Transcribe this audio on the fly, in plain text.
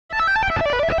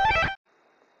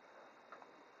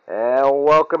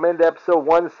welcome into episode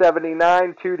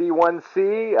 179,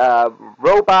 2D1C,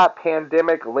 Robot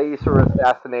Pandemic Laser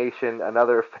Assassination,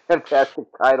 another fantastic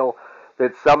title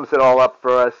that sums it all up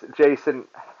for us. Jason,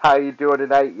 how you doing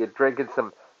tonight? You drinking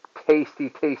some tasty,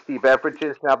 tasty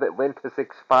beverages now that Lent has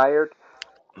expired?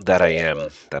 That I am.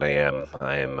 That I am.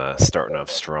 I am starting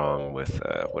off strong with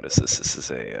what is this? This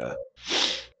is a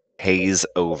haze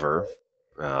over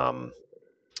um,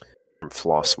 from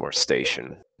Flossmoor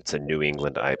Station. It's a New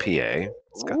England IPA.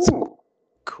 It's got some Ooh,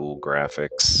 cool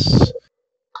graphics.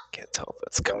 Can't tell if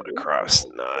it's coming that is across.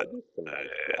 nice. Not That is some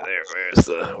nice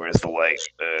there. Where's the light?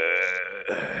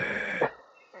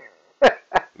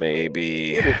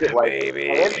 Maybe What is it, like maybe.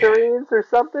 tangerines or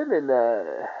something? And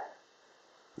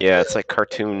Yeah, it's like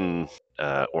cartoon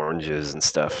oranges and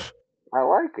stuff. I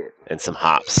like it. And some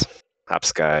hops.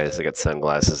 Hops guys. I got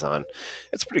sunglasses on.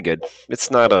 It's pretty good. It's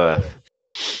not a.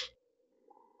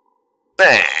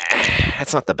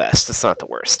 It's not the best. It's not the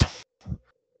worst.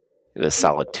 It was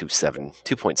solid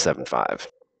 2.75.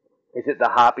 Is it the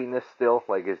hoppiness still?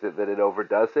 Like, is it that it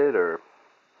overdoes it, or?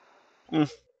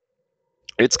 Mm,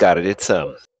 it's got it. It's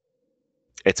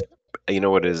you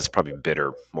know what it is? It's probably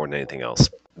bitter more than anything else.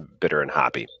 Bitter and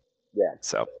hoppy. Yeah.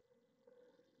 So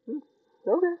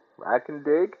Okay, I can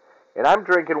dig. And I'm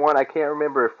drinking one. I can't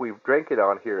remember if we've drank it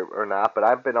on here or not, but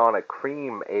I've been on a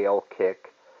cream ale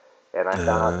kick, and I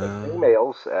found that cream uh,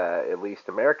 ales, at least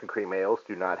American cream ales,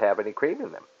 do not have any cream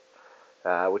in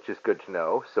them, which is good to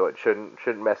know. So it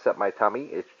shouldn't mess up my tummy.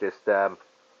 It's just the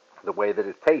way that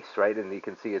it tastes, right? And you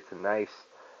can see it's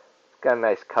got a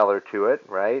nice color to it,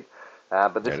 right?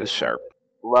 But this that is is sharp.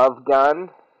 Love Gun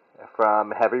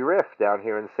from Heavy Riff down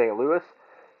here in St. Louis.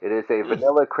 It is a Mm,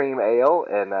 vanilla cream ale,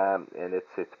 and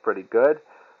it's pretty good.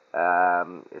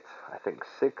 It's I think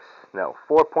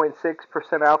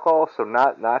 4.6% alcohol, so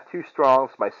not too strong.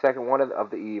 It's my second one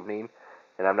of the evening,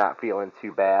 and I'm not feeling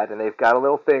too bad. And they've got a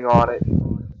little thing on it,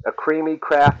 a creamy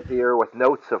craft beer with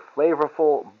notes of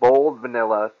flavorful, bold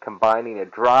vanilla, combining a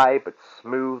dry but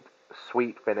smooth,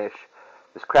 sweet finish.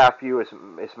 This craft beer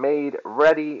is made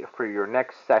ready for your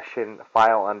next session.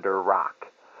 File under rock.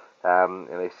 And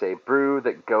they say brew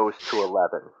that goes to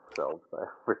 11. So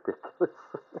ridiculous.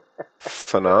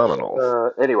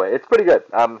 Phenomenal. Anyway, it's pretty good.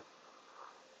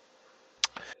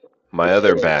 My It's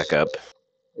other good. backup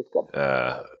It's good.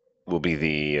 uh, will be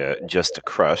the Just a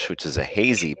Crush, which is a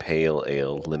hazy pale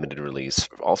ale limited release,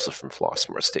 also from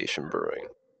Flossmoor Station Brewing.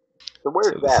 So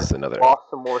where's So this that? is another.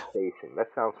 Baltimore Station. That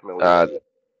sounds familiar. Uh,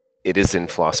 it is in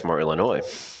Flossmoor, Illinois,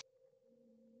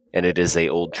 and it is a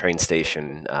old train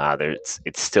station.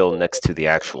 It's still next to the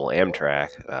actual Amtrak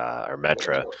or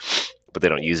Metra, but they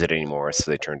don't use it anymore, so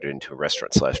they turned it into a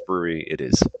restaurant slash brewery. It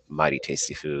is mighty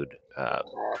tasty food,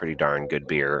 pretty darn good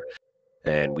beer,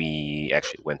 and we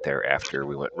actually went there after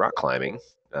we went rock climbing.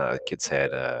 Kids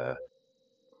had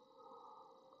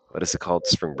what is it called?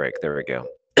 Spring break. There we go.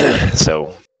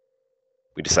 So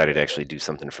we decided to actually do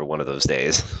something for one of those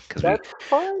days because we That's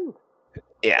fun.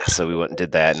 yeah. So we went and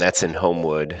did that, and that's in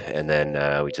Homewood, and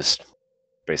then we just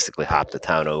basically hopped the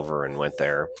town over and went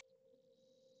there.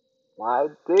 I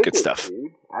dig Good it, stuff.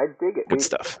 dude. I dig it. Good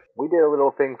stuff. We did a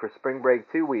little thing for spring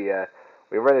break too. We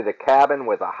rented a cabin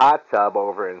with a hot tub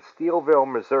over in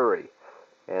Steelville, Missouri,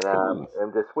 Ooh,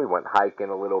 and just we went hiking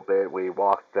a little bit. We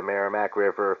walked the Merrimack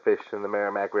River, fished in the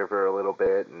Merrimack River a little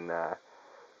bit, and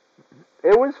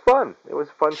it was fun. It was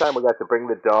a fun time. We got to bring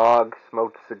the dog,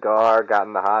 smoked a cigar, got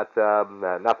in the hot tub.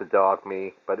 Not the dog,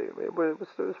 me, but it was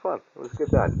fun. It was a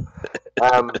good time.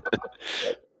 Um,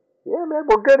 yeah, man.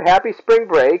 Well, good. Happy spring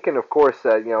break, and of course,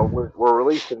 we're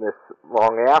releasing this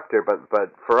long after,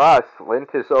 but for us, Lent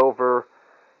is over.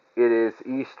 It is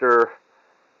Easter,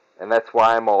 and that's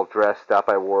why I'm all dressed up.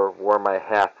 I wore my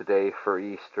hat today for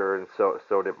Easter, and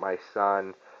so did my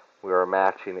son. We were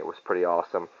matching. It was pretty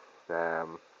awesome.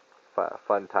 Um,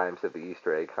 Fun times at the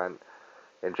Easter egg hunt.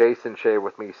 And Jason shared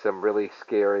with me some really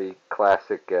scary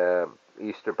classic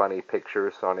Easter bunny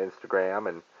pictures on Instagram,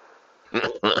 and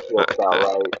it feels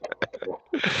about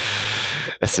right.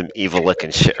 that's some evil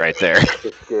looking shit right there.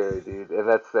 It's scary, dude, and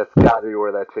that's got to be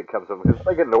where that shit comes from. Because it's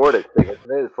like a Nordic thing,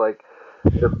 isn't it? It's like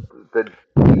the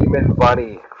demon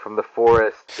bunny from the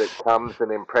forest that comes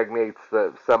and impregnates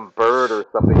some bird or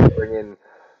something to bring in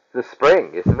the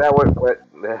spring. Isn't that what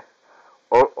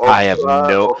I have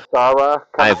no, Ostara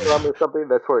comes from I've or something?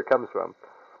 That's where it comes from.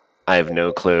 I have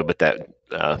no clue, but that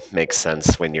makes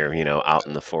sense when you're out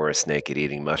in the forest naked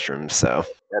eating mushrooms. So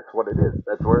That's what it is.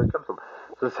 That's where it comes from.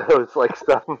 So it's like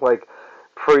some like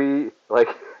like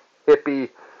hippie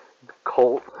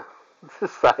cult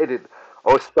decided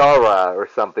Ostara or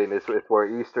something is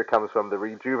where Easter comes from. The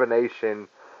rejuvenation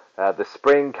the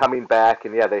spring coming back,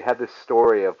 and yeah, they had this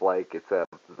story of like it's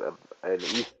an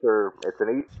Easter,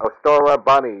 a Star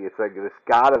bunny. It's like this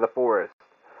god of the forest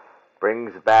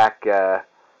brings back the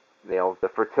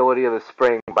fertility of the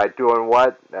spring by doing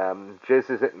what?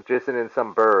 Jizzing in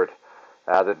some bird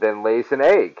that then lays an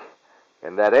egg,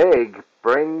 and that egg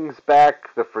brings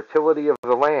back the fertility of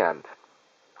the land.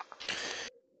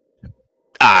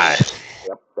 Ah,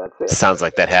 Yep, that's it. sounds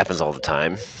like that happens all the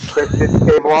time. Christians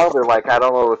came along. They're like, I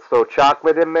don't know, let's throw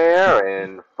chocolate in there,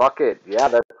 and fuck it. Yeah,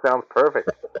 that sounds perfect.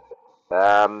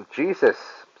 Jesus,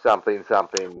 something,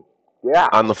 something. Yeah,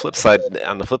 On the flip side,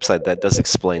 that does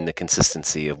explain the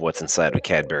consistency of what's inside of a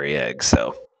Cadbury egg.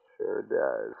 So sure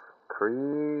does.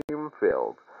 Cream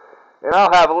filled. And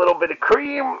I'll have a little bit of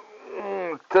cream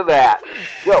to that.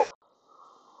 So,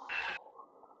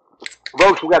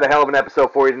 folks, we got a hell of an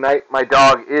episode for you tonight. My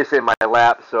dog is in my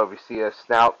lap, so if you see a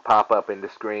snout pop up in the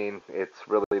screen, it's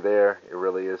really there. It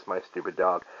really is my stupid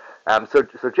dog. So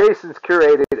Jason's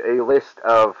curated a list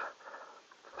of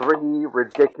three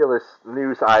ridiculous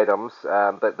news items.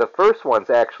 But the first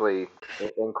one's actually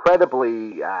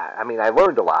incredibly. I mean, I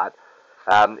learned a lot.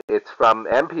 It's from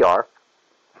NPR,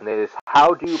 and it is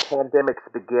how do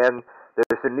pandemics begin?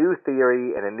 There's a new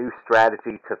theory and a new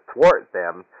strategy to thwart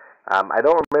them. I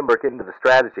don't remember getting to the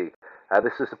strategy.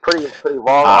 This is a pretty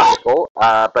long ah, article,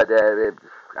 but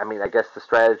I mean, I guess the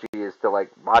strategy is to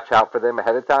like watch out for them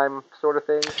ahead of time, sort of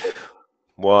thing.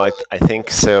 well, I think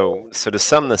so. So to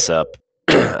sum this up,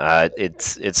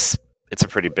 it's a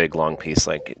pretty big long piece,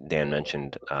 like Dan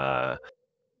mentioned.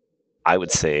 I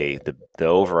would say the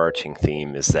overarching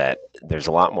theme is that there's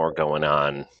a lot more going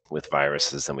on with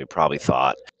viruses than we probably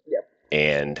thought, Yep.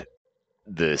 and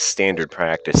the standard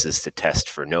practice is to test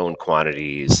for known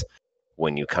quantities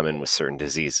when you come in with certain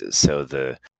diseases. So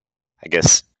I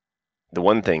guess the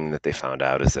one thing that they found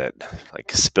out is that like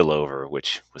spillover,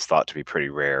 which was thought to be pretty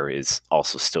rare, is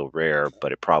also still rare,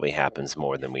 but it probably happens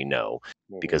more than we know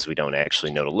Mm-hmm. because we don't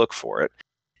actually know to look for it.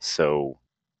 So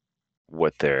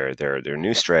what their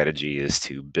new strategy is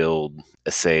to build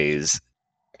assays,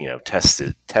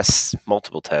 test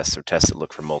multiple tests or tests that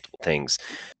look for multiple things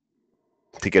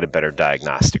to get a better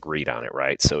diagnostic read on it,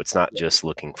 right? So it's not just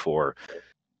looking for,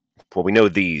 well, we know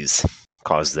these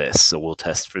cause this, so we'll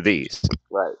test for these.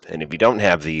 Right. And if you don't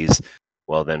have these,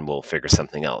 well, then we'll figure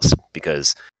something else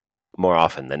because more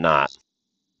often than not,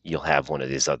 you'll have one of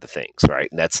these other things, right?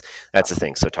 And that's the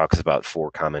thing. So it talks about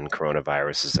 4 common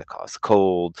coronaviruses that cause the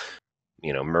cold,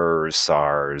 MERS,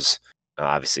 SARS,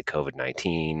 obviously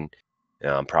COVID-19,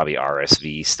 probably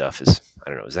RSV stuff is, I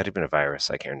don't know, is that even a virus?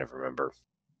 I can't ever remember.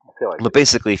 I feel like But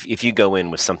basically, if you go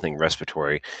in with something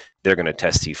respiratory, they're going to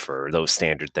test you for those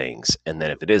standard things. And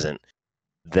then if it isn't,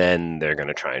 then they're going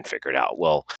to try and figure it out.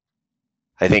 Well,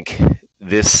 I think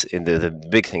the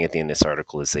big thing at the end of this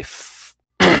article is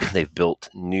they've built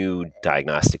new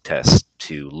diagnostic tests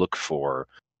to look for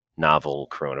novel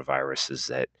coronaviruses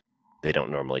that they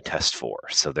don't normally test for.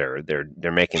 So they're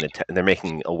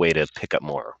making a way to pick up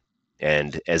more,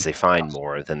 and as they find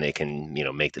more, then they can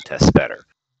make the tests better.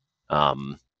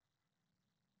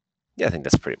 Yeah, I think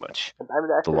that's pretty much I mean,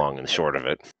 the long and short of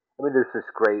it. there's this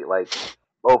great like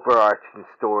overarching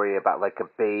story about like a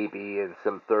baby in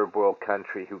some third world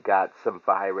country who got some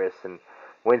virus and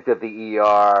went to the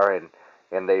ER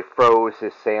and they froze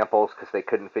his samples because they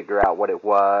couldn't figure out what it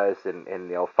was and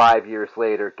 5 years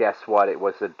later, guess what? It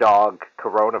was a dog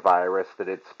coronavirus that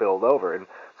had spilled over. And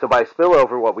so by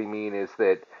spillover, what we mean is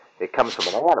that it comes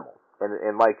from an animal.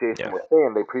 And like Jason Yeah, was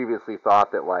saying, they previously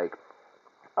thought that like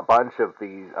a bunch of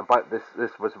these.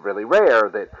 This was really rare.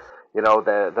 That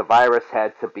the virus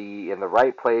had to be in the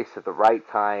right place at the right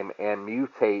time and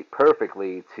mutate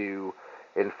perfectly to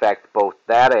infect both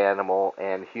that animal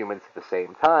and humans at the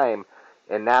same time.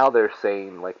 And now they're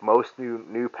saying like most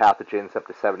new pathogens, up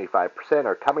to 75%,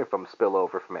 are coming from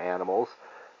spillover from animals,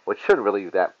 which shouldn't really be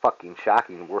that fucking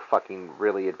shocking. We're fucking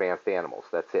really advanced animals.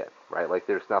 That's it, right? Like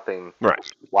there's nothing. right.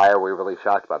 Why are we really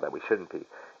shocked about that? We shouldn't be.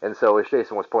 And so, as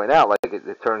Jason was pointing out, like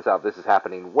it turns out this is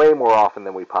happening way more often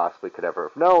than we possibly could ever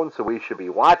have known. So we should be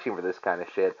watching for this kind of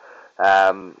shit.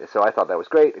 So I thought that was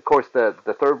great. Of course, the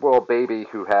third world baby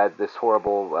who had this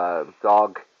horrible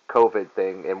dog COVID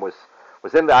thing and was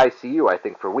in the ICU, I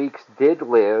think, for weeks, did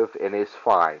live and is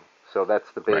fine. So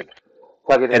that's the big Right.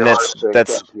 plugging in And your heartstrings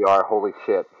that's NPR. Holy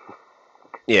shit!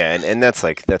 yeah, and that's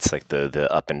like the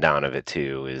up and down of it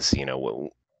too. Is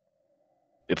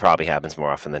it probably happens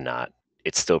more often than not.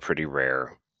 It's still pretty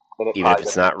rare, And it even if probably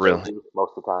it's doesn't not kill real. you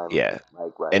most of the time. Yeah,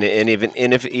 Like right. and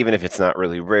even if it's not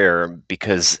really rare,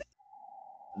 because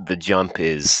the jump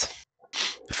is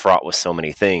fraught with so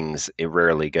many things, it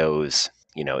rarely goes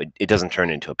it doesn't turn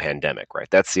into a pandemic, right?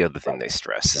 That's the other thing they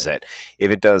stress is that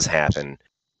if it does happen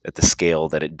at the scale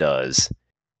that it does,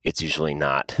 it's usually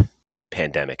not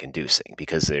pandemic inducing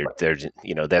because they're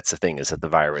that's the thing is that the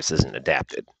virus isn't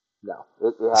adapted. No,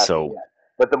 it has to be. So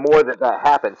But the more that that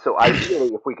happens, so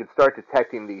ideally, if we could start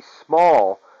detecting these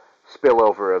small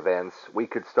spillover events, we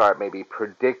could start maybe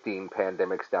predicting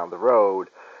pandemics down the road,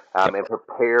 yep. and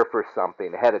prepare for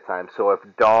something ahead of time. So if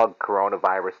dog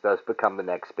coronavirus does become the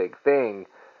next big thing,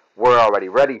 we're already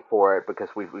ready for it because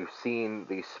we've seen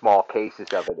these small cases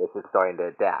of it as it's starting to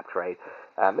adapt, right?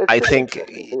 It's I an think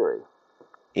interesting theory.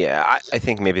 yeah, I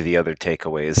think maybe the other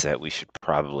takeaway is that we should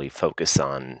probably focus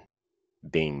on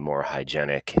being more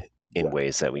hygienic in Yeah,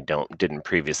 ways that we didn't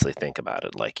previously think about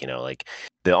it. Like, like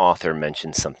the author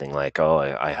mentioned something like, "Oh,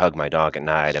 I hug my dog at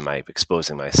night. Am I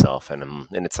exposing myself?" And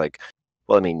it's like,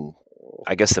 well, I mean,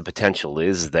 I guess the potential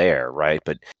is there, right?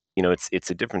 But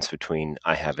it's a difference between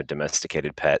I have a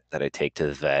domesticated pet that I take to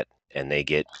the vet and they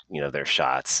get their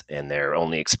shots and they're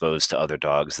only exposed to other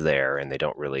dogs there and they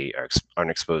don't really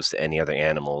aren't exposed to any other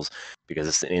animals because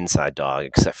it's an inside dog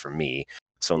except for me.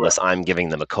 So right, unless I'm giving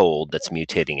them a cold that's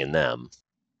mutating in them,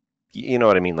 you know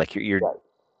what I mean? Like right,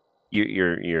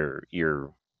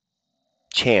 your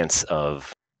chance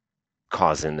of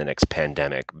causing the next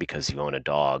pandemic because you own a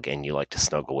dog and you like to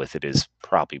snuggle with it is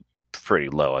probably pretty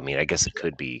low. I mean, I guess it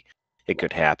yeah,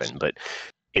 could happen, but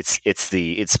it's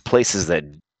places that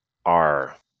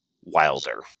are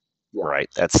wilder, yeah, right?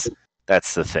 That's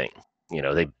the thing.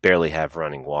 They barely have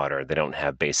running water. They don't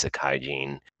have basic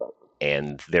hygiene right,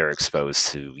 and they're exposed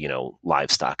to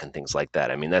livestock and things like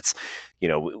that. I mean, that's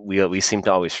we seem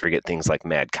to always forget things like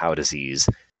mad cow disease.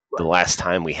 The right. last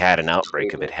time we had an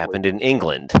outbreak of it Avian flu. happened in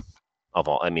England, of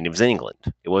all. I mean, it was England.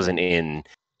 It wasn't in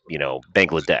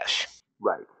Bangladesh.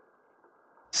 Right.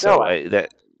 No, So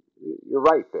that you're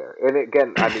right there. And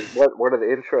again, I mean, one of the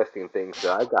interesting things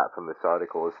that I got from this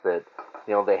article is that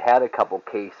they had a couple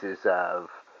cases of,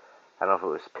 I don't know if it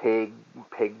was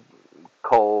pig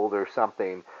cold or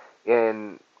something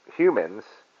in humans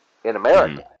in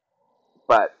America, mhm,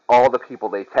 but all the people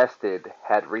they tested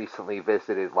had recently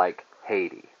visited like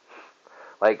Haiti.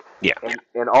 Like yeah,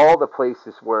 in all the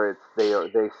places where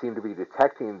they seem to be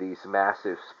detecting these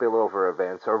massive spillover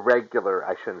events, or regular,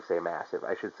 I shouldn't say massive,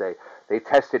 I should say they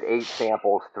tested 8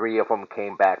 samples, 3 of them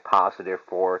came back positive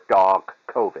for dog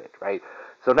COVID, right?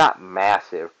 So not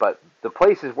massive, but the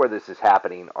places where this is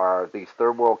happening are these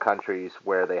third world countries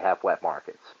where they have wet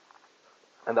markets.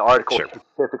 And the article sure.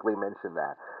 specifically mentioned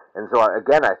that. And so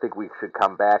again, I think we should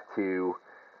come back to,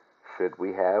 should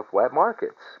we have wet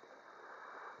markets?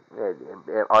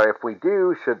 Or if we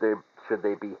do, should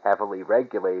they be heavily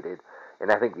regulated? And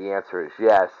I think the answer is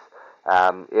yes.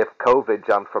 If COVID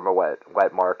jumped from a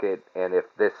wet market, and if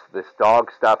this dog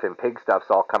stuff and pig stuff's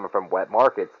all coming from wet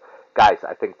markets, guys,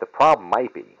 I think the problem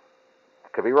might be,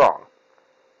 could be wrong,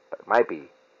 but it might be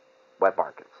wet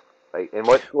markets, right? And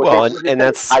what Well, Dave and, was just and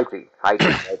saying, that's hygiene,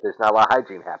 right? There's not a lot of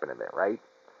hygiene happening there, right?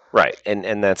 right,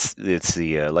 and that's it's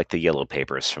the like the yellow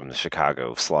papers from the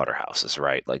Chicago slaughterhouses,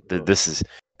 right? Like Mm-hmm. this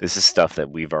is stuff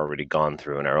that we've already gone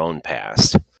through in our own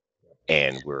past,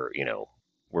 and we're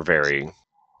very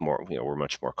more we're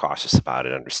much more cautious about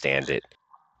it, understand it,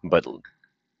 but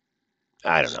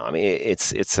I don't know. I mean,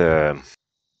 it's a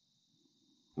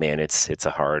man, it's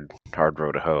a hard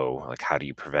road to hoe. Like, how do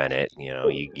you prevent it?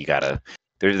 You gotta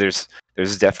there's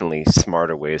definitely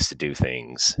smarter ways to do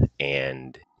things,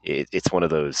 and it's one of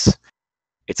those.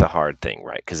 It's a hard thing,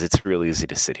 right? Because it's real easy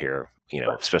to sit here,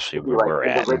 Right. especially It'd be where like we're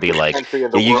in the at, and be richest like, country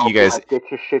in the yeah, world, you be guys, like, get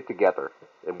your shit together,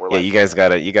 and we're yeah, like, you guys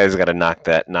gotta knock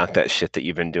that shit that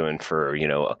you've been doing for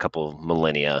a couple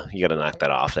millennia. You gotta knock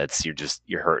that off.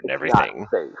 You're hurting it's not everything.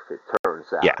 safe, it turns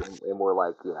Yeah, out. And we're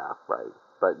like, yeah, right.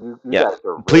 But you yeah. guys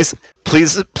are rich.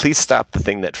 Please stop the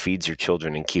thing that feeds your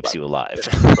children and keeps Right. you alive. It's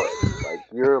choice. Like,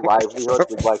 your livelihood,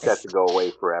 we'd like that to go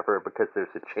away forever because there's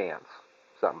a chance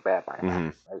something bad might happen, hmm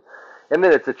right? And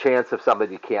then it's a chance of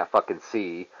something you can't fucking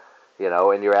see,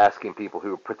 and you're asking people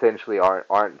who potentially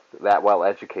aren't that well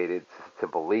educated to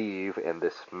believe in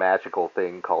this magical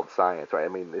thing called science, right? I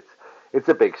mean, it's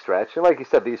a big stretch. And like you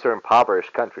said, these are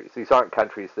impoverished countries. These aren't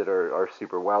countries that are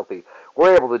super wealthy.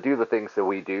 We're able to do the things that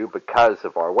we do because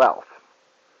of our wealth,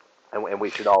 and we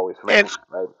should always remember, And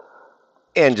right?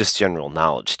 and just general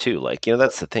knowledge too. Like, Right.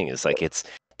 that's the thing is like it's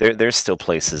there's still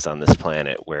places on this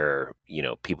planet where,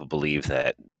 people believe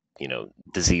that,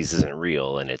 disease isn't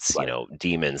real and it's, Right.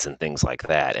 demons and things like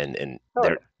that. And Oh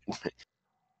there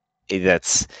yeah.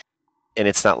 that's and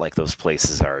it's not like those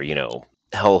places are,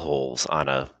 hellholes on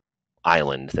a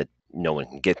island that no one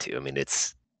can get to. I mean,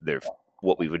 they're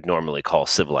what we would normally call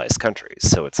civilized countries.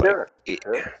 So it's like Sure.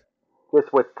 Sure.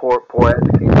 just with poor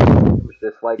education systems,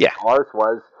 just like Yeah, ours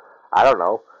was, I don't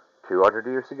know, 200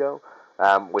 years ago,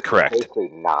 which is correct. basically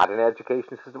not an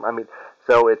education system. I mean,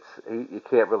 so it's you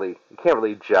can't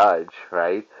really judge,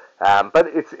 right? But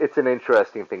it's an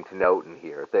interesting thing to note in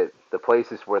here that the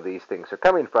places where these things are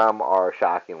coming from are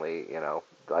shockingly,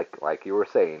 like you were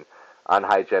saying,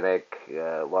 unhygienic,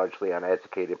 largely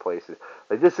uneducated places.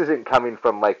 Like this isn't coming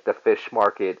from like the fish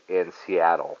market in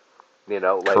Seattle,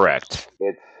 like Correct.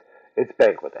 it's it's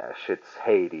Bangladesh, it's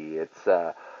Haiti, it's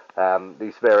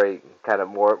these very kind of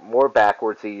more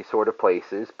backwardsy sort of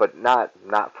places, but not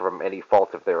from any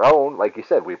fault of their own. Like you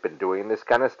said, we've been doing this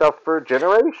kind of stuff for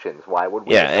generations. Why would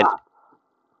we Yeah, stop?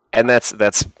 and that's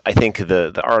I think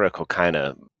the article kind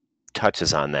of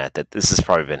touches on that this has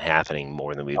probably been happening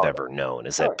more than we've Oh ever known.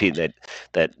 Is yeah, that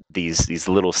that these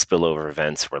little spillover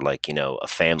events where, like, a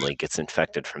family gets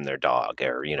infected from their dog,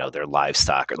 or their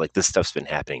livestock, or like this stuff's been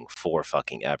happening for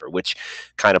fucking ever, which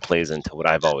kind of plays into what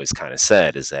I've always kind of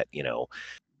said, is that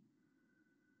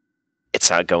it's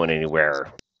not going anywhere.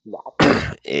 no,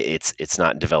 It's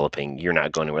not developing. You're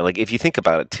not going anywhere. Like, if you think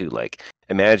about it too, like,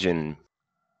 imagine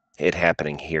it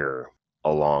happening here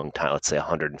a long time, let's say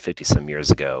 150 some years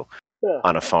ago, yeah,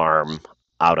 on a farm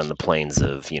out on the plains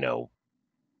of,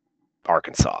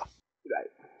 Arkansas. right,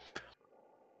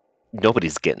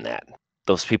 Nobody's getting that.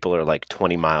 Those people are like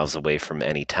 20 miles away from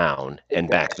any town. And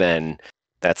back exactly. then,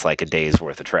 that's like a day's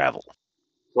worth of travel.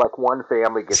 Like one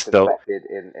family gets So, infected,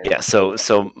 and yeah, most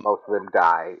of them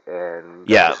die, and that's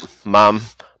yeah, it. mom,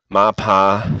 ma,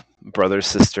 pa, brother,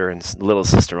 sister, and little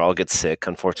sister all get sick.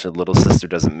 Unfortunately, little sister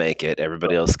doesn't make it.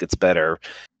 Everybody else gets better.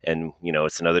 And,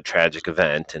 it's another tragic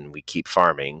event. And we keep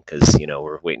farming because,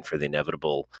 we're waiting for the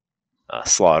inevitable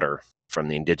slaughter from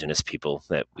the indigenous people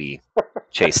that we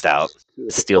chased out, They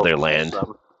steal stole their the land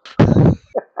land. from.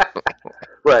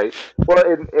 Right. Well,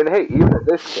 and hey, even in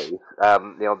this case,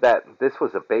 that this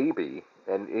was a baby,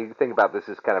 and you think about this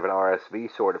as kind of an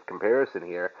RSV sort of comparison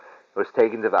here. It was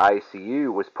taken to the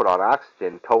ICU, was put on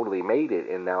oxygen, totally made it,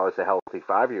 and now is a healthy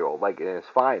 5-year-old, like, and it's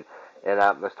fine. And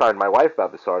I was talking to my wife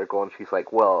about this article, and she's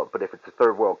like, "Well, but if it's a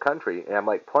third world country," and I'm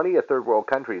like, "Plenty of third world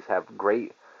countries have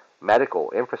great medical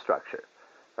infrastructure,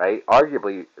 right?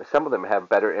 Arguably, some of them have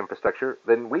better infrastructure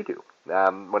than we do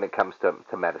when it comes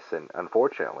to medicine,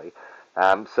 unfortunately."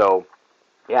 So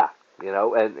yeah,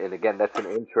 and again, that's an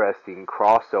interesting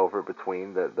crossover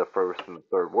between the first and the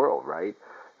third world, right?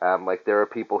 Like there are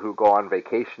people who go on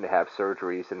vacation to have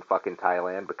surgeries in fucking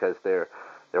Thailand because their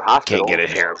Can't get hospitals it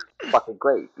here. are fucking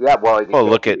great. Yeah, well, and you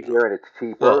Well, can't do it here, and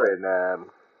it's well, cheaper, and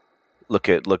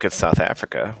look at South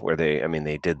Africa, where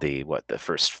they did the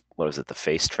first, what was it, the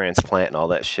face transplant and all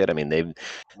that shit. I mean,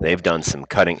 they've done some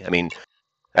cutting. I mean,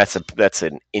 that's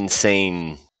an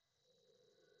insane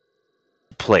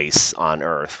place on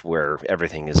earth where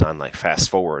everything is on, like, fast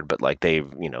forward, but like they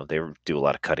do a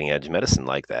lot of cutting edge medicine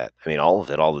like that. I mean, all of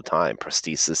it, all the time,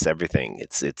 prosthesis, everything.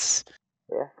 It's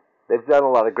yeah, they've done a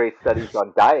lot of great studies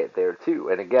on diet there too.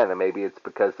 And again, maybe it's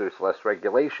because there's less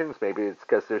regulations. Maybe it's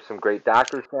because there's some great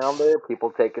doctors down there,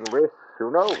 people taking risks.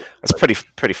 Who knows? That's But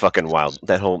pretty fucking wild.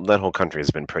 That whole country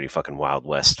has been pretty fucking wild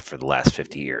west for the last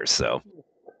 50 years. So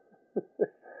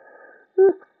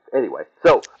anyway,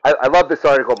 so I love this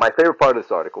article. My favorite part of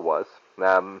this article was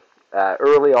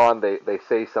early on they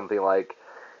say something like,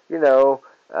 you know,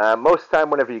 most of the time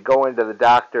whenever you go into the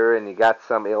doctor and you got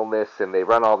some illness and they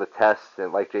run all the tests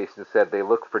and like Jason said, they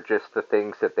look for just the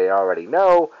things that they already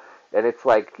know. And it's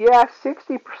like, yeah,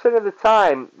 60% of the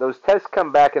time, those tests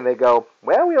come back and they go,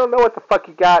 well, we don't know what the fuck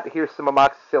you got. Here's some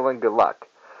amoxicillin. Good luck.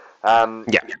 yeah,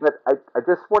 But I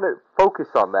just want to focus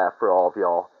on that for all of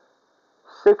y'all.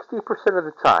 60% of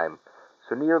the time,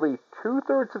 so nearly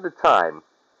two-thirds of the time,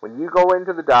 when you go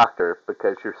into the doctor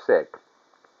because you're sick,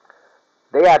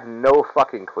 they have no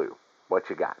fucking clue what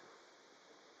you got.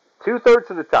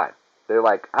 Two-thirds of the time, they're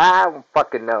like, I don't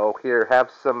fucking know. Here, have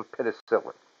some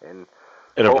penicillin, and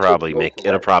hope it goes it'll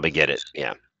away. probably get it.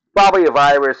 Yeah, Probably a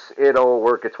virus. It'll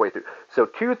work its way through. So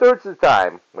two-thirds of the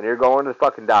time, when you're going to the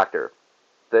fucking doctor,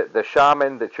 the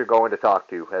shaman that you're going to talk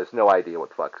to has no idea what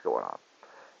the fuck's going on.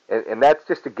 And that's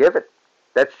just a given.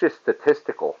 That's just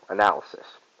statistical analysis.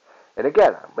 And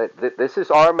again, but this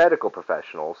is our medical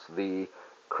professionals, the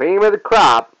cream of the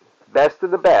crop, best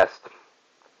of the best,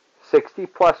 60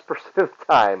 plus percent of the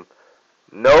time,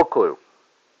 no clue.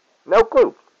 No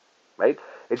clue, right?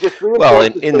 It just well,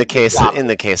 in, reinforces in the the case in the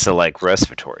dominance. case of, like,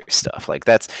 respiratory stuff, like,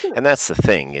 that's the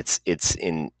thing. It's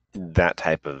in that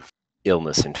type of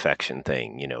illness infection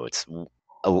thing.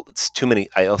 It's too many.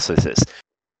 I also say this,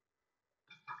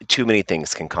 too many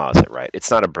things can cause it, right? It's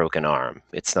not a broken arm.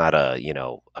 It's not a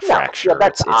No, yeah, fracture.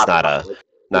 that's It's not a obvious.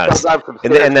 not as sometimes some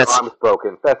and stairs, your that's arm's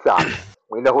broken. That's obvious.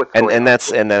 We know what's going and on.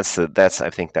 that's I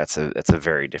think that's a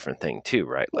very different thing too,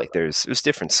 right? Like there's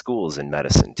different schools in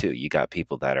medicine too. You got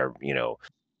people that are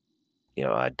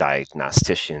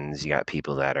diagnosticians. You got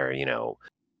people that are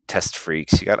test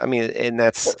freaks. You got, I mean, and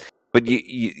that's, but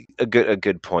a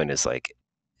good point is like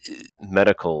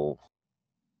medical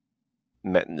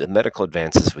the medical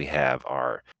advances we have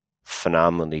are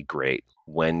phenomenally great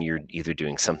when you're either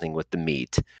doing something with the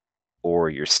meat or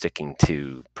you're sticking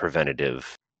to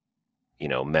preventative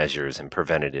measures and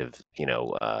preventative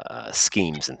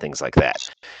schemes and things like that.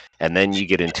 And then you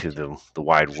get into the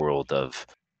wide world of,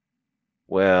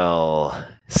 well,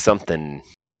 some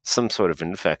sort of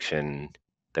infection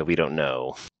that we don't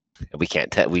know. We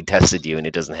can't we tested you and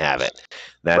it doesn't have it.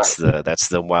 Right. That's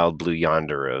the wild blue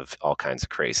yonder of all kinds of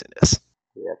craziness.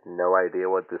 You have no idea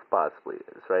what this possibly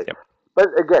is, right? Yep. But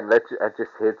again, that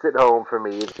just hits it home for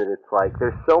me that it's like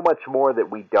there's so much more that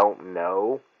we don't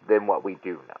know than what we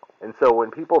do know. And so when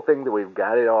people think that we've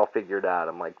got it all figured out,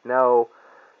 I'm like, no,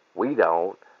 we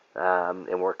don't.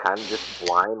 And we're kind of just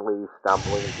blindly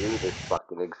stumbling through this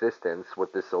fucking existence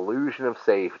with this illusion of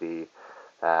safety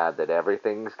that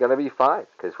everything's going to be fine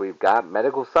because we've got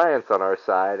medical science on our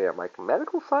side. And I'm like,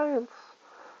 medical science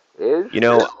is You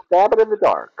know, just stabbing in the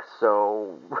dark.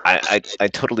 So, I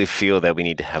totally feel that we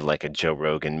need to have like a Joe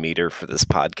Rogan meter for this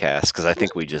podcast because I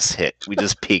think we just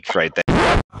peaked right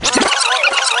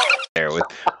there with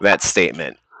that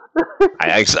statement.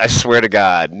 I swear to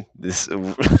God, this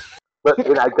but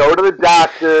and I go to the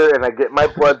doctor and I get my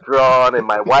blood drawn, and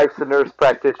my wife's a nurse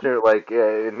practitioner, like,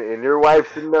 and your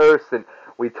wife's a nurse, and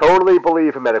we totally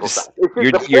believe in medical just science.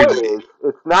 It's just, the you're point is,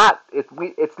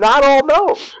 it's not all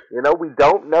known. We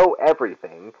don't know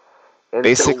everything, and so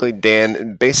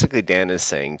basically Dan is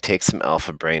saying take some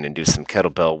alpha brain and do some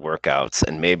kettlebell workouts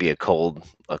and maybe a cold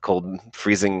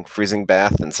freezing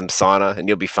bath and some sauna and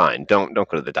you'll be fine. Don't go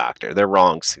to the doctor. They're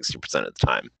wrong 60% of the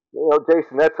time.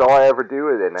 Jason, that's all I ever do.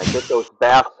 And I get those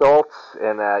bath salts,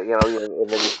 and and then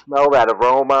you smell that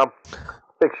aroma.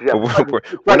 Fixes you But up. It's like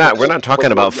it's we're like not we're Vicks not when talking you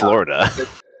were about young. Florida.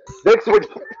 Vicks would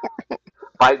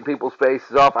biting people's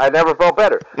faces off. I never felt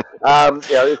better.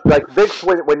 It's like Vicks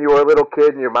when you were a little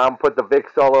kid and your mom put the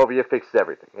Vicks all over you, fixes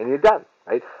everything, and you're done.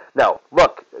 Right? No,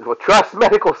 look, well, trust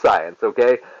medical science.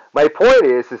 Okay. My point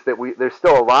is that there's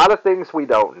still a lot of things we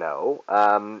don't know,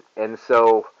 and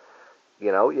so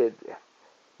you know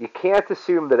you can't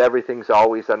assume that everything's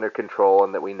always under control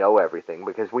and that we know everything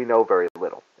because we know very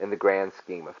little in the grand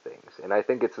scheme of things. And I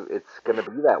think it's going to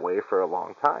be that way for a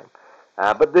long time.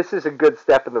 But this is a good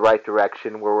step in the right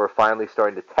direction where we're finally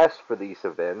starting to test for these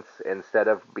events instead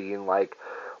of being like,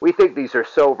 we think these are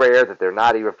so rare that they're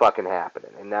not even fucking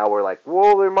happening. And now we're like,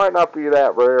 well, they might not be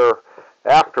that rare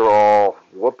after all.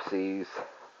 Whoopsies.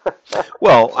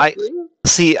 Well, I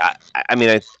see. I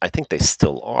mean, I think they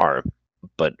still are,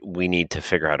 but we need to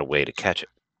figure out a way to catch it.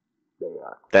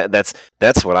 They are.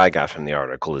 That's what I got from the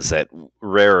article is that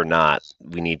rare or not,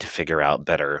 we need to figure out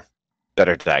better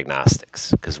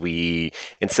diagnostics because we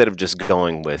instead of just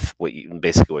going with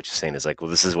basically what you're saying is like, well,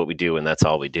 this is what we do and that's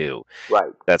all we do.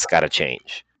 Right. That's got to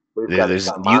change. We've got to There's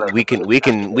start you monitoring we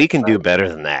it. can do Right. better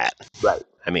than that. Right.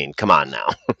 I mean, come on now.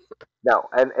 No,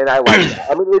 and I like that.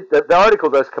 I mean, the article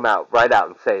does come out right out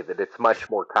and say that it's much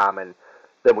more common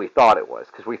than we thought it was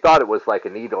because we thought it was like a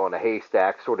needle in a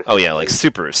haystack sort of Oh yeah, like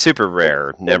situation. super And, rare.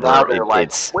 and now Never. they're like,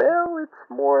 It's. well, it's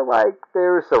more like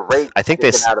there's a rake I think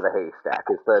sticking out of the haystack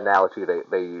is the analogy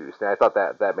they used, and I thought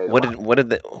that made a lot.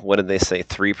 what did they say?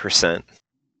 3%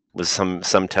 was some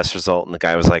test result, and the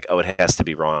guy was like, "Oh, it has to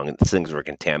be wrong. And things were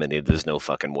contaminated. There's no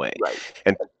fucking way." Right.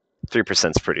 And 3%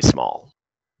 is pretty small.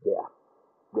 Yeah.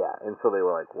 Yeah. And so they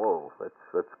were like, whoa,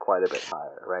 that's quite a bit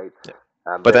higher, right? Yeah.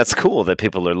 Um, But but that's cool that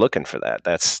people are looking for that.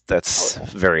 oh That's yeah,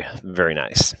 very very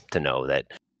nice to know that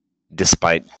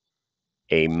despite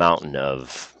a mountain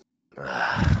of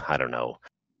I don't know,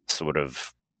 sort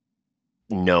of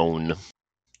known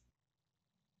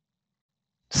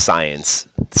science,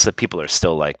 so people are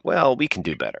still like, well, we can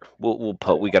do better.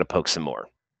 We got to poke some more.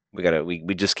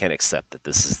 We just can't accept that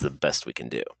this is the best we can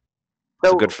do.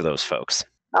 So good so for those folks.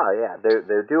 oh yeah,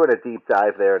 they're doing a deep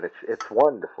dive there, and it's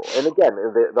wonderful. And again,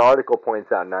 the article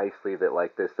points out nicely that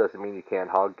like this doesn't mean you can't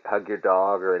hug your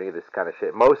dog or any of this kind of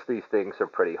shit. Most of these things are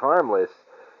pretty harmless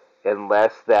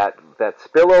unless that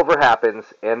spillover happens,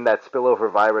 and that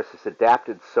spillover virus is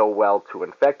adapted so well to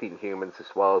infecting humans as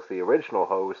well as the original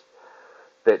host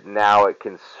that now it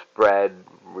can spread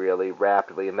really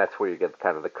rapidly, and that's where you get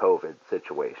kind of the COVID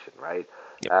situation, right?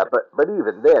 Yep. But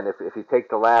even then, if you take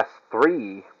the last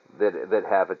three that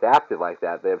have adapted like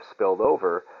that, they've spilled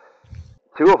over.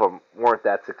 two of them weren't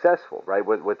that successful, right?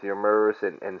 With your MERS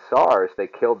and SARS, they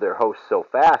killed their host so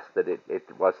fast that it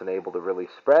wasn't able to really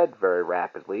spread very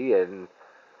rapidly, and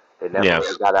it never Yeah,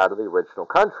 really got out of the original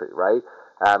country, right?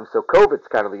 So COVID's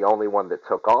kind of the only one that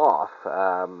took off.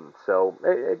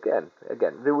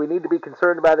 Again, do we need to be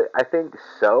concerned about it? I think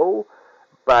so,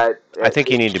 but I think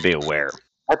you need to be aware.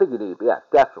 I think you need, yeah,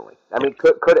 definitely. I Yeah, mean,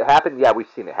 could it happen? Yeah, we've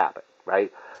seen it happen,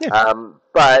 right? yeah.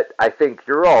 But I think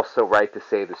you're also right to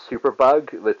say the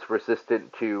superbug that's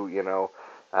resistant to,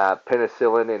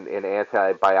 penicillin and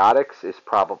antibiotics is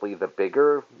probably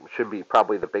should be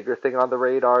probably the bigger thing on the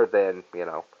radar than,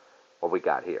 what we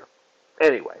got here.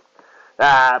 Anyway,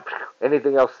 uh,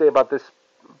 anything else to say about this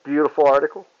beautiful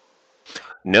article?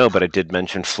 No, but I did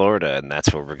mention Florida, and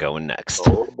that's where we're going next.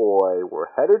 Oh boy,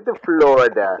 we're headed to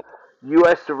Florida.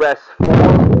 U.S. arrests four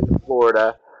in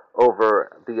Florida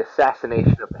over the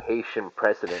assassination of the Haitian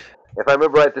president. If I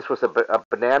remember right, this was a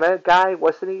banana guy,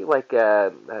 wasn't he? Like,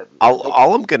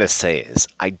 All I'm gonna say is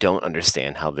I don't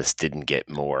understand how this didn't get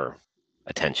more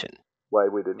attention. why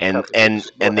we didn't And cover this and more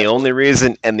and heavily.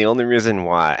 the only reason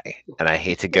why, and I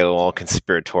hate to go all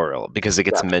conspiratorial because it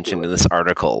gets Yeah, do mentioned in it. this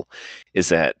article, is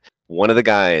that one of the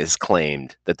guys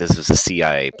claimed that this was a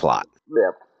CIA plot,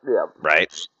 Yep, yep.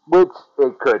 right? Which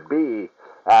it could be,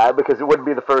 because it wouldn't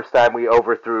be the first time we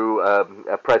overthrew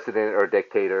a president or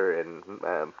dictator, and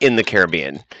In the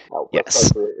Caribbean. well, Yes.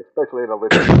 especially in a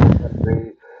little small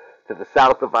country to the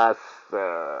south of us.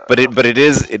 But it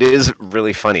is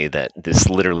really funny that this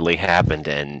literally happened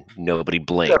and nobody Nobody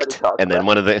blinked. talked And then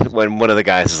about one of the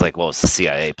guys is like, "Well, it's a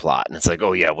CIA plot," and it's like,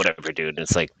 "Oh yeah, whatever, dude." And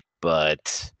it's like,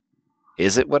 but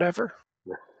is it whatever?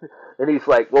 it. And he's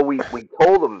like, well, we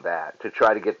told him that to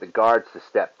try to get the guards to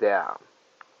step down.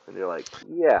 And you're like,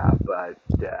 yeah, but,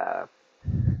 All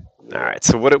yeah. right.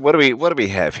 So what do we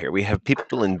have here? We have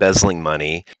people embezzling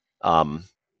money. Um,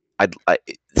 I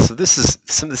so this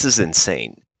is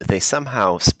insane. They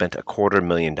somehow spent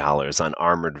 $250,000 on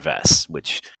armored vests,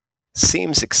 which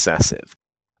seems excessive.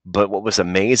 But what was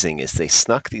amazing is they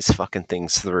snuck these fucking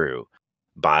things through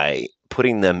by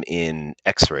putting them in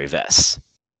X-ray vests.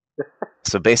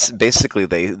 So basically,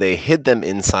 they hid them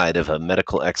inside of a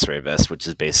medical X-ray vest, which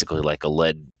is basically like a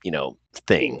lead, Yeah,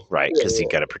 thing, right? yeah, Because you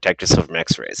yeah. got to protect yourself from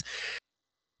X-rays.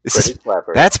 This Pretty is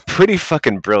clever. that's pretty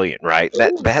fucking brilliant, right? That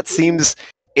It is, that it is. seems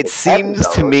it It's heavy, seems to though.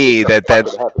 It's me a that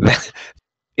fucking heavy. that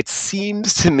it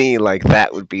seems to me like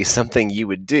that would be something you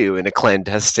would do in a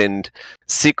clandestine,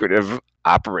 secretive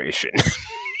operation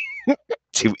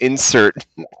to insert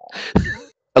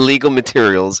illegal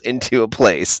materials into a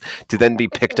place to then be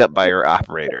picked up by your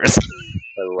operators.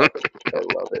 I love it. I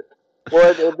love it. Well,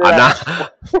 and then I'm not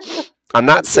I'm I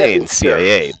not can't be saying sure.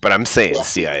 CIA, but I'm saying Yeah.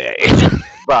 CIA.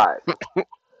 But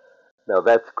no,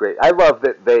 that's great. I love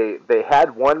that they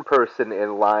had one person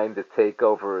in line to take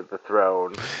over the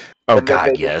throne, Oh and then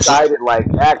they God, yes. decided like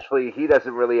actually he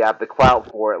doesn't really have the clout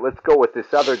for it. Let's go with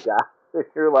this other guy. And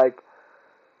you're like,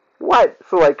 what?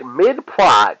 So like mid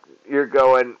plot, you're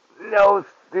going, no, let's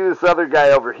do this other guy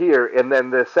over here, and then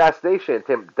the assassination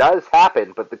attempt does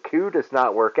happen, but the coup does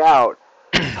not work out,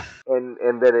 and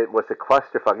then it was a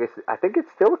clusterfuck. I think it's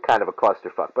still kind of a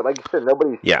clusterfuck, but like you said,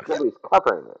 Yeah. nobody's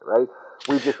covering it, right?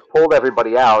 We just pulled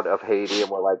everybody out of Haiti, and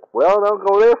we're like, well, don't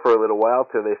go there for a little while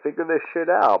till they figure this shit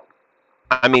out.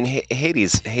 I mean,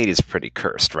 Haiti's pretty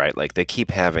cursed, right? Like they keep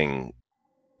having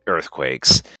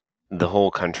earthquakes. The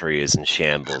whole country is in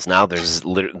shambles. Now there's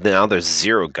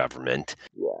zero government.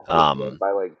 Yeah, it's run Um,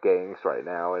 by like gangs right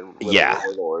now and little yeah,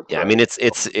 warlords, yeah. I mean, right?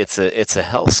 it's a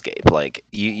hellscape. Like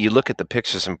you look at the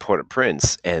pictures from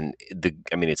Port-au-Prince, and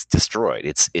it's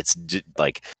destroyed.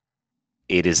 Like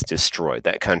it is destroyed.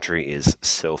 That country is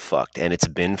so fucked, and it's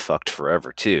been fucked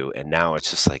forever too. And now it's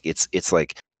just like it's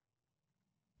like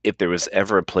if there was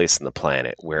ever a place on the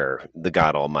planet where the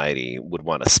God Almighty would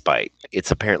want to spite,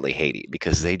 it's apparently Haiti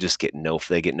because they get no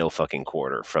fucking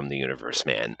quarter from the universe,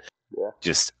 man. Yeah,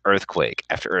 Just earthquake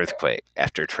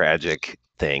after tragic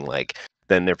thing. Like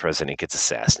then their president gets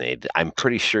assassinated. I'm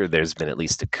pretty sure there's been at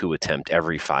least a coup attempt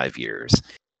every 5 years.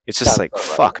 It's just sounds like about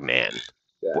right. fuck, man.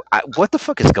 Yeah. What the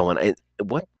fuck is going on?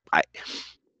 What I?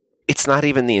 It's not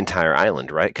even the entire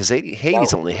island, right? Because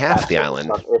Haiti's No, only it's half not the focused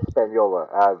island. on Hispaniola.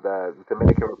 The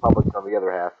Dominican Republic's on the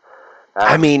other half.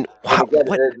 I Um, mean, and wow, again,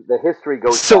 what? the history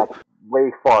goes back So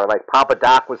way far. Like Papa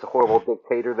Doc was a horrible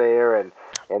dictator there, and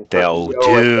Oh,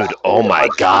 Trujillo dude. Oh assassinated a my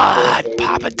bunch of people in God.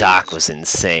 Papa Haiti. And, Doc was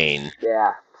insane.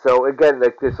 yeah. So again,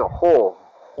 like there's a whole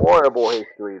horrible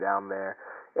history down there.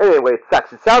 Anyway, it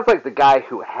sucks. It sounds like the guy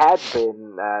who had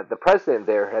been the president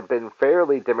there had been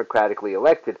fairly democratically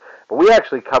elected, but we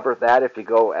actually covered that if you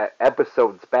go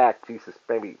episodes back. Jesus,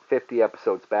 maybe 50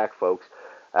 episodes back, folks.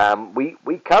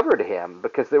 we covered him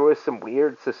because there was some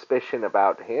weird suspicion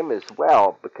about him as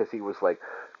well because he was like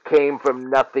came from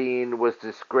nothing, was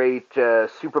this great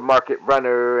supermarket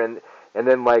runner, and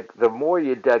then like the more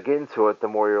you dug into it, the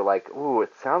more you're like, ooh,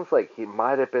 it sounds like he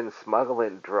might have been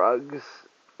smuggling drugs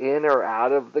in or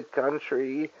out of the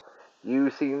country,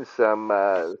 using some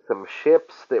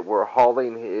ships that were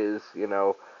hauling his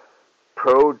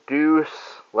produce.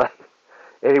 Like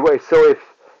anyway, so if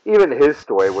even his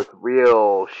story was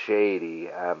real shady,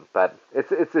 but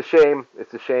it's a shame.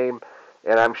 It's a shame,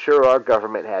 and I'm sure our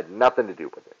government had nothing to do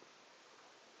with it.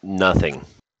 Nothing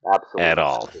at Absolutely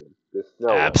all. nothing. Just no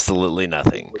one. Absolutely We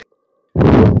nothing. would, we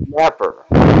would never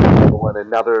go in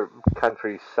another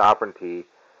country's sovereignty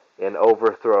and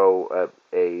overthrow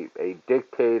a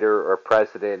dictator or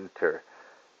president or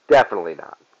definitely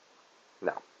not.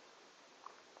 No,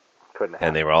 couldn't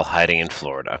And they happen. were all hiding in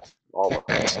Florida. All of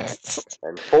them,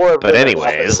 and four of But them have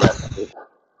now been anyways, arrested.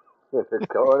 They're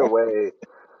going away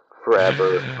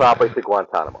forever, probably to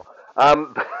Guantanamo.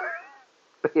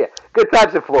 But yeah, good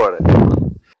times in Florida.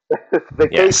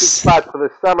 Vacation yes. spots for the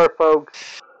summer,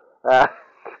 folks. Uh,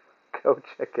 go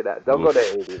check it out. Don't go to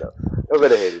Oof. Haiti though. Don't go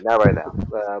to Haiti. Not right now.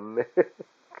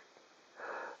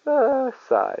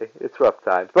 Sigh. It's rough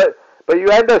times. But you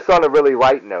end us on a really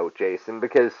light note, Jason,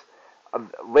 because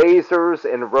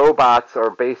lasers and robots are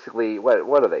basically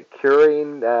what are they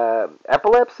curing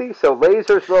epilepsy? So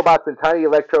lasers, robots, and tiny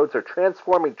electrodes are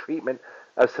transforming treatment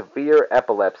of severe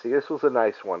epilepsy. This was a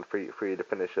nice one for you to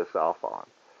finish us off on.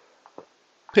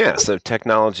 Yeah, so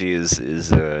technology is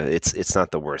it's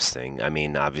not the worst thing. I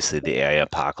mean, obviously the AI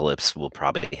apocalypse will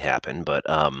probably happen, but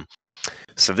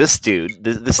so this dude,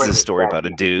 this is a Bring it, story about a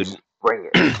ChatGPT. dude. Bring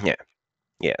it. Yeah,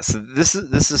 yeah. So this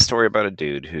is a story about a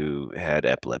dude who had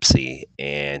epilepsy,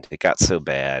 and it got so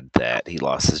bad that he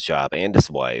lost his job and his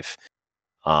wife.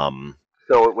 Um,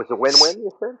 So it was a s- win-win.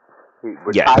 You said he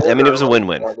yeah, I retired mean it was a early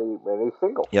win-win. and he's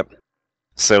single. Yep.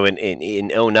 So in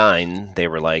 '09, they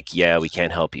were like, yeah, we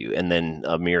can't help you. And then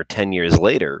a mere 10 years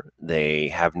later, they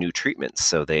have new treatments.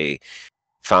 So they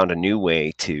found a new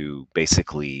way to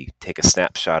basically take a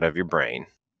snapshot of your brain,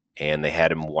 and they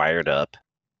had him wired up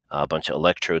a bunch of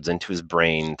electrodes into his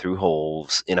brain through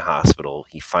holes in a hospital.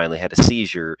 He finally had a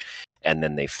seizure, and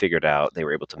then they figured out they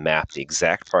were able to map the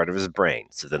exact part of his brain.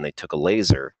 So then they took a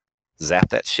laser, zapped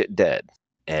that shit dead,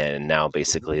 and now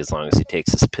basically, as long as he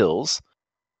takes his pills,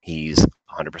 he's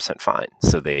 100% fine.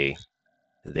 So they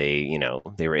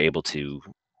were able to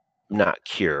not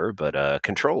cure, but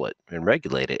control it and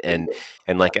regulate it. Bingo.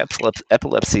 And like Nice.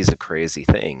 epilepsy is a crazy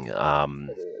thing.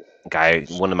 It is. Guy,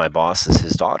 one of my bosses,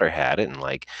 his daughter had it, and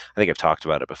like I think I've talked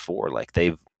about it before. Like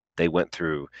they went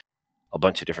through a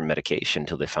bunch of different medication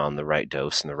until they found the right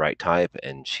dose and the right type,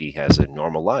 and she has a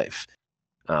normal life.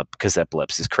 Because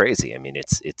epilepsy is crazy. I mean,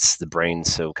 it's the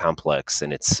brain's so complex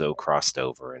and it's so crossed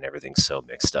over and everything's so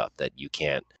mixed up that you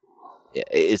can't.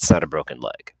 It's not a broken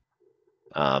leg.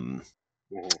 Um,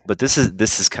 Mm-hmm. but this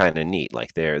is kind of neat.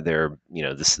 Like they're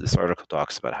this article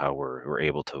talks about how we're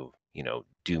able to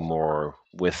do more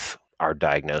with our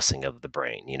diagnosing of the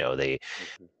brain.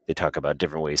 They talk about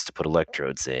different ways to put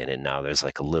electrodes in, and now there's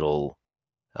like a little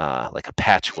like a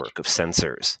patchwork of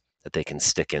sensors that they can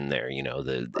stick in there.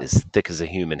 The as thick as a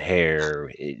human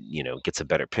hair, it gets a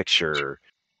better picture.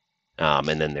 And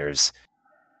then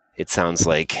it sounds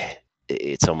like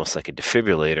it's almost like a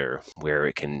defibrillator where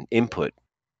it can input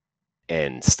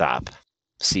and stop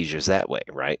seizures that way,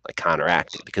 right? Like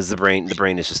counteract it because the brain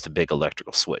is just a big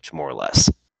electrical switch, more or less.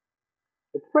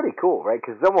 It's pretty cool, right?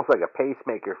 Because it's almost like a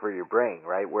pacemaker for your brain,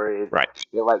 right? Where Right.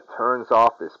 it like turns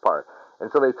off this part. And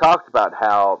so they talked about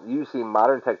how using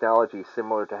modern technology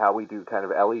similar to how we do kind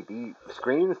of LED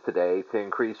screens today to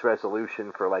increase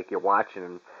resolution for like you're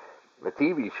watching a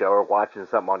TV show or watching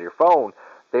something on your phone,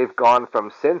 they've gone from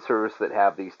sensors that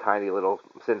have these tiny little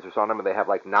sensors on them, and they have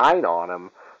like 9 on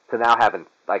them, to now having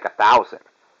like 1,000.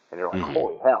 And you're like, Hmm.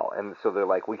 holy hell! And so they're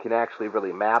like, we can actually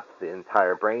really map the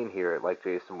entire brain here, like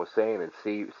Jason was saying, and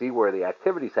see where the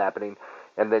activity's happening,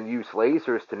 and then use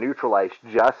lasers to neutralize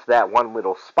just that one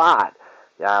little spot.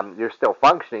 You're still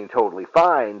functioning totally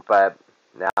fine, but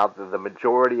now the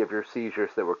majority of your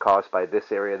seizures that were caused by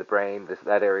this area of the brain,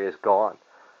 that area is gone.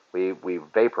 We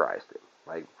vaporized it.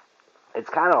 Like it's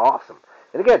kind of awesome.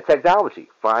 And again, technology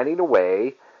finding a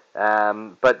way,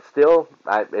 but still,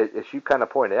 as you kind of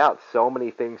pointed out, so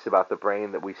many things about the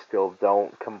brain that we still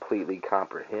don't completely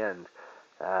comprehend.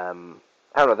 I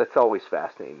don't know. That's always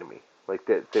fascinating to me. Like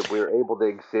that we're able to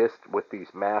exist with these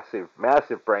massive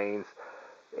brains,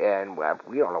 and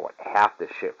we don't know what half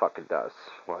this shit fucking does.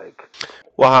 Like,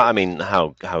 Well, I mean,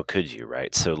 how could you,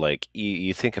 right? So like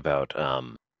you think about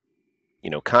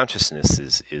consciousness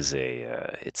is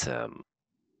it's a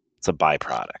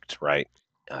byproduct, right?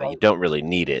 You Right. don't really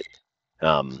need it.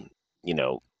 Um, you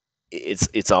know,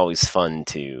 it's always fun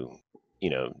to you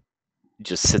know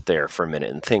just sit there for a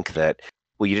minute and think that,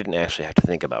 well, you didn't actually have to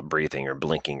think about breathing or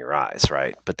blinking your eyes,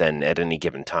 right? But then at any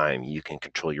given time, you can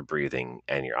control your breathing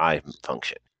and your eye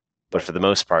function. But Right. for the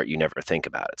most part, you never think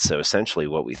about it. So essentially,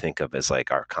 what we think of as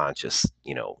like our conscious,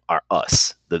 our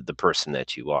us, the person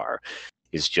that you are,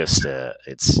 is just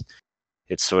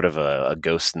it's sort of a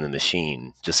ghost in the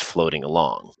machine just floating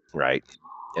along, right?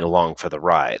 And along for the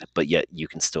ride, but yet you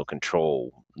can still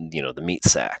control, the meat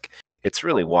sack. It's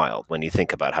really Totally. wild when you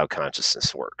think about how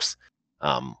consciousness works,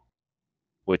 um,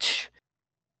 which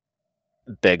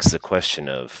begs the question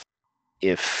of,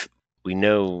 if we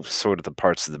know sort of the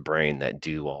parts of the brain that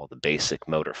do all the basic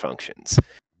motor functions,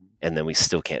 and then we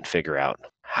still can't figure out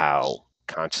how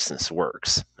consciousness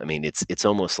works. I mean, it's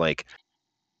almost like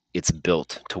it's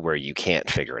built to where you can't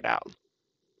figure it out,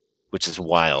 which is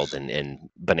wild and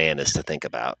bananas to think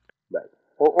about. Right.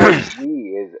 Or the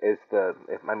we is the.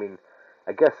 If, I mean,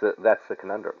 I guess that's the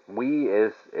conundrum. We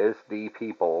is the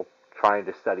people trying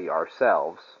to study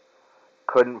ourselves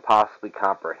couldn't possibly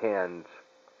comprehend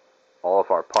all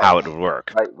of our How parts. it would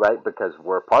work. Right. Right. Because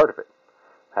we're part of it.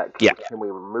 Yeah, Can we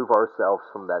remove ourselves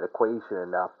from that equation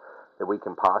enough that we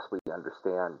can possibly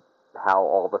understand how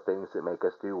all the things that make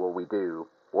us do what we do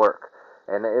work?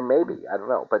 And it may be, I don't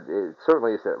know, but it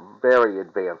certainly is a very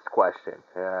advanced question.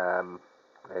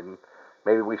 And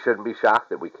maybe we shouldn't be shocked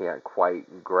that we can't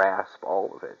quite grasp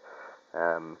all of it.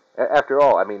 After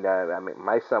all, I mean,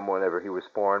 my son, whenever he was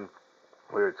born,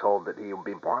 we were told that he would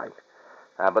be blind.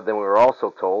 But then we were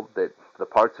also told that the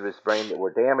parts of his brain that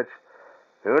were damaged,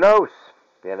 who knows,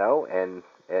 and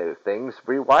things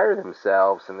rewire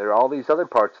themselves, and there are all these other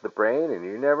parts of the brain, and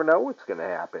you never know what's going to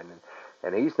happen.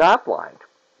 And he's not blind,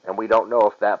 and we don't know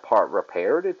if that part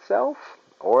repaired itself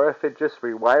or if it just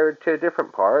rewired to a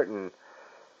different part, and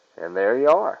there you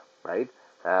are, right?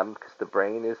 Because the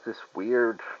brain is this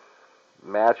weird,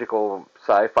 magical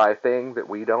sci-fi thing that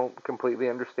we don't completely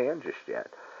understand just yet.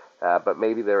 But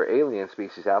maybe there are alien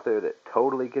species out there that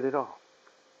totally get it all.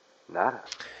 Not us.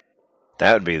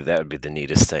 that would be the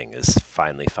neatest thing, is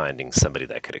finally finding somebody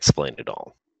that could explain it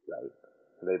all. Right.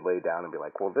 And they'd lay down and be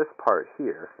like, "Well, this part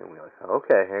here," and we're like,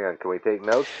 "Okay, hang on. Can we take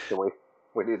notes? Can we?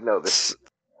 We need to know this." S-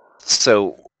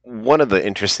 So one of the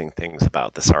interesting things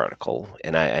about this article,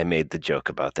 and I made the joke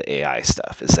about the AI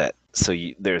stuff, is that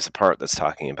there's a part that's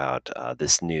talking about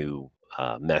this new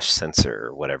mesh sensor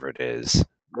or whatever it is.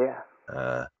 Yeah.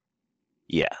 Uh,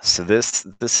 Yeah, so this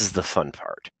is the fun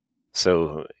part.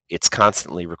 So it's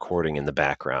constantly recording in the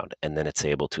background, and then it's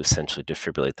able to essentially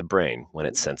defibrillate the brain when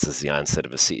it senses the onset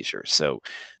of a seizure. So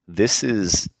this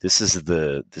is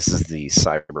the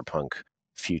cyberpunk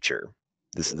future.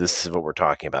 This is what we're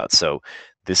talking about. So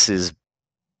this is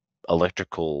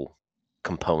electrical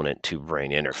component to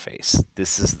brain interface.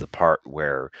 This is the part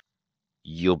where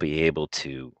you'll be able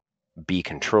to be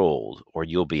controlled, or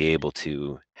you'll be able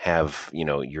to have,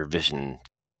 your vision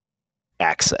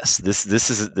access. This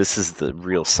is the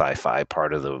real sci-fi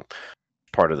part of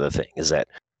the thing, is that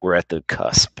we're at the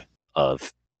cusp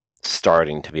of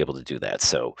starting to be able to do that.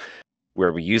 So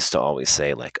where we used to always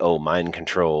say, like, oh, mind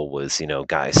control was,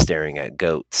 guys staring at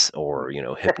goats, or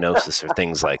hypnosis or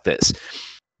things like this.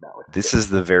 No, it's This different. is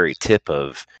the very tip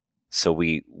of, so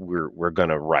we're going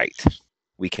to write.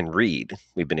 We can read.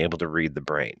 We've been able to read the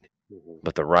brain, Mm-hmm.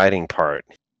 but the writing part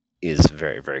is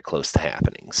very, very close to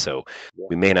happening. So Yeah.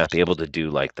 we may not be able to do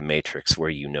like the Matrix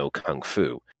where kung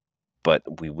fu, but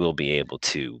we will be able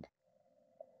to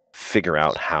figure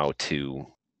out how to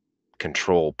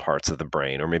control parts of the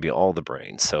brain, or maybe all the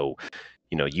brain. So,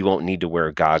 you won't need to wear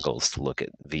goggles to look at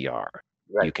VR.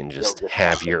 Right. You can It'll just just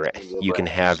have happen your in your you can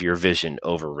brain. have your vision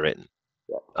overwritten.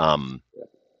 Yeah. Um, Yeah.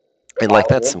 and like All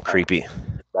that's some implant, creepy.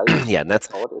 right? Yeah, and that's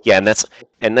All it is. yeah, and that's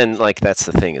and then like that's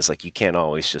the thing, is like you can't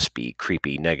always just be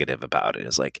creepy negative about it.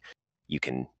 It's like you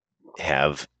can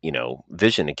have,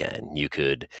 vision again. You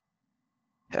could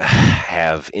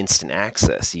have instant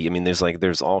access. I mean,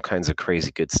 there's all kinds of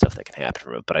crazy good stuff that can happen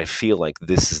from it. But I feel like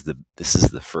this is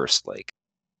the first like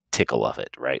tickle of it,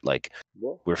 right? Like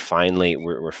Yeah. we're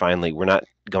not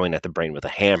going at the brain with a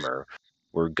hammer.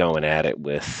 We're going at it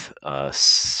with a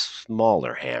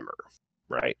smaller hammer,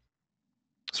 right?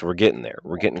 So we're getting there.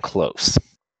 We're getting close.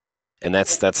 And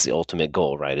that's the ultimate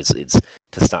goal, right? It's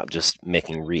to stop just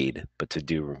making read, but to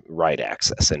do write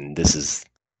access. And this is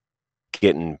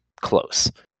getting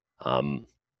close. Um,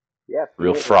 Yeah.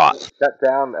 real Being able to fraught. shut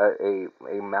down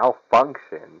a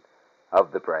malfunction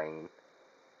of the brain,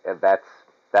 and that's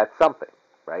something.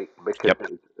 right? Because Yep.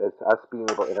 it's us being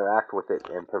able to interact with it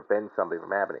and prevent something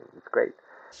from happening. It's great.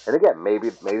 And again, maybe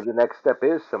the next step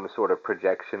is some sort of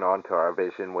projection onto our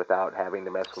vision without having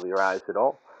to mess with your eyes at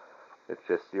all. It's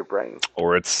just your brain.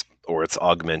 Or it's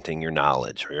augmenting your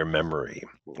knowledge or your memory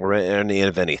or any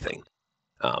of anything.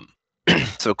 Um,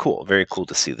 so cool, very cool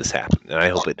to see this happen, and I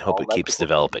hope All it keeps electrical signals.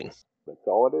 developing. That's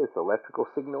all it is. Electrical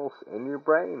signals in your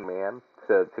brain, man.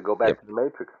 To go Yep. back to the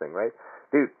Matrix thing, right?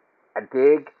 Dude, I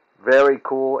dig. Very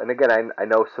cool. And again, I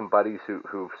know some buddies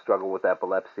who've struggled with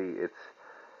epilepsy. It's,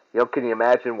 can you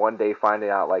imagine one day finding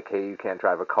out, like, hey, you can't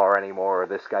drive a car anymore, or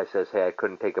this guy says, hey, I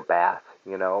couldn't take a bath,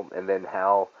 and then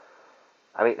how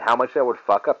much that would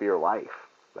fuck up your life,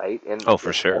 right? And Oh,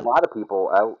 for a sure. lot of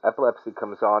people, epilepsy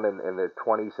comes on in their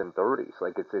 20s and 30s.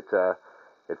 Like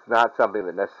it's not something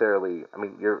that necessarily. I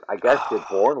mean, I guess you're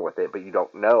born with it, but you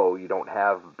don't know. You don't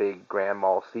have big grand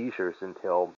mal seizures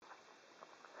until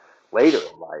later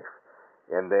in life,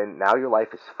 and then now your life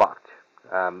is fucked.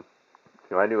 Um,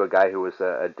 I knew a guy who was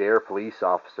a dare police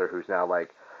officer who's now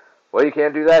like, well, you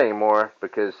can't do that anymore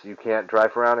because you can't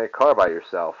drive around in a car by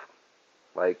yourself.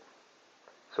 Like,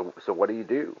 so what do you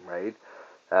do, right?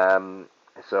 Um,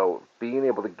 so being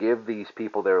able to give these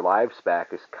people their lives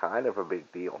back is kind of a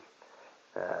big deal.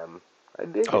 Um, I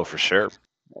dig Oh, it. for sure.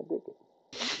 I dig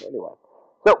it. Anyway,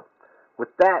 so with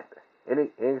that,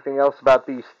 anything else about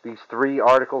these three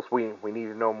articles we need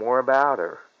to know more about,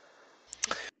 or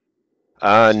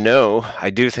No, I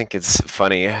do think it's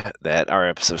funny that our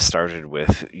episode started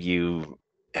with you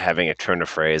having a turn of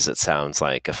phrase that sounds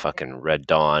like a fucking Red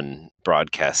Dawn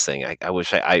broadcast thing. I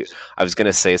wish I was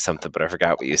gonna say something, but I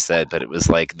forgot what you said. But it was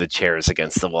like the chairs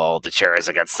against the wall, the chairs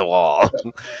against the wall.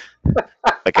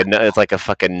 It's like a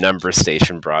fucking number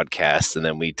station broadcast, and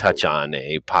then we touch on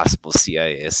a possible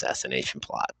CIA assassination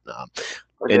plot.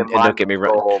 then And don't mind get me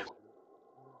wrong. control.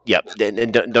 Yep,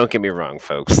 and don't get me wrong,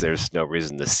 folks. There's no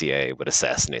reason the CIA would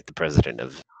assassinate the president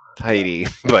of Haiti,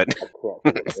 but I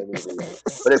can't think of any reason.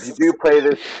 But if you do play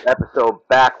this episode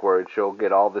backwards, you'll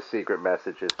get all the secret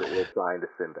messages that we're trying to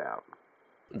send out.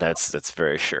 that's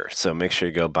very sure. So make sure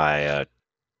you go buy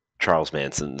Charles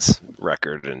Manson's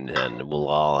record, and we'll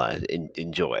all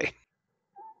enjoy.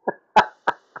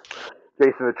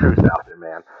 Jason the True Souther,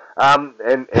 man. And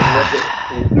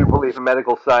remember, we do believe in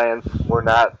medical science. We're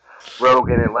not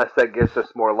Rogan unless that gets us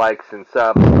more likes and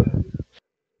subs.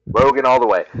 Rogan all the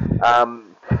way.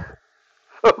 Um,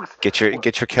 folks, Get your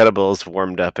kettlebells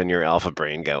warmed up and your alpha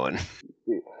brain going.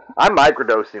 I'm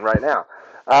microdosing right now.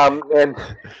 And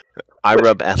I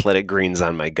rub athletic greens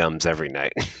on my gums every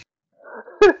night.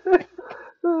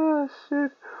 oh,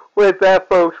 shit. With that,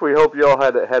 folks, we hope you all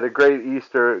had a great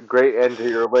Easter, great end to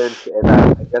your Lent, and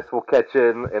I guess we'll catch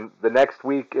you in the next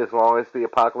week as long as the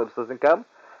apocalypse doesn't come.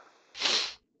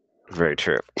 Very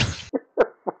true.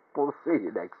 We'll see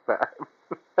you next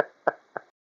time.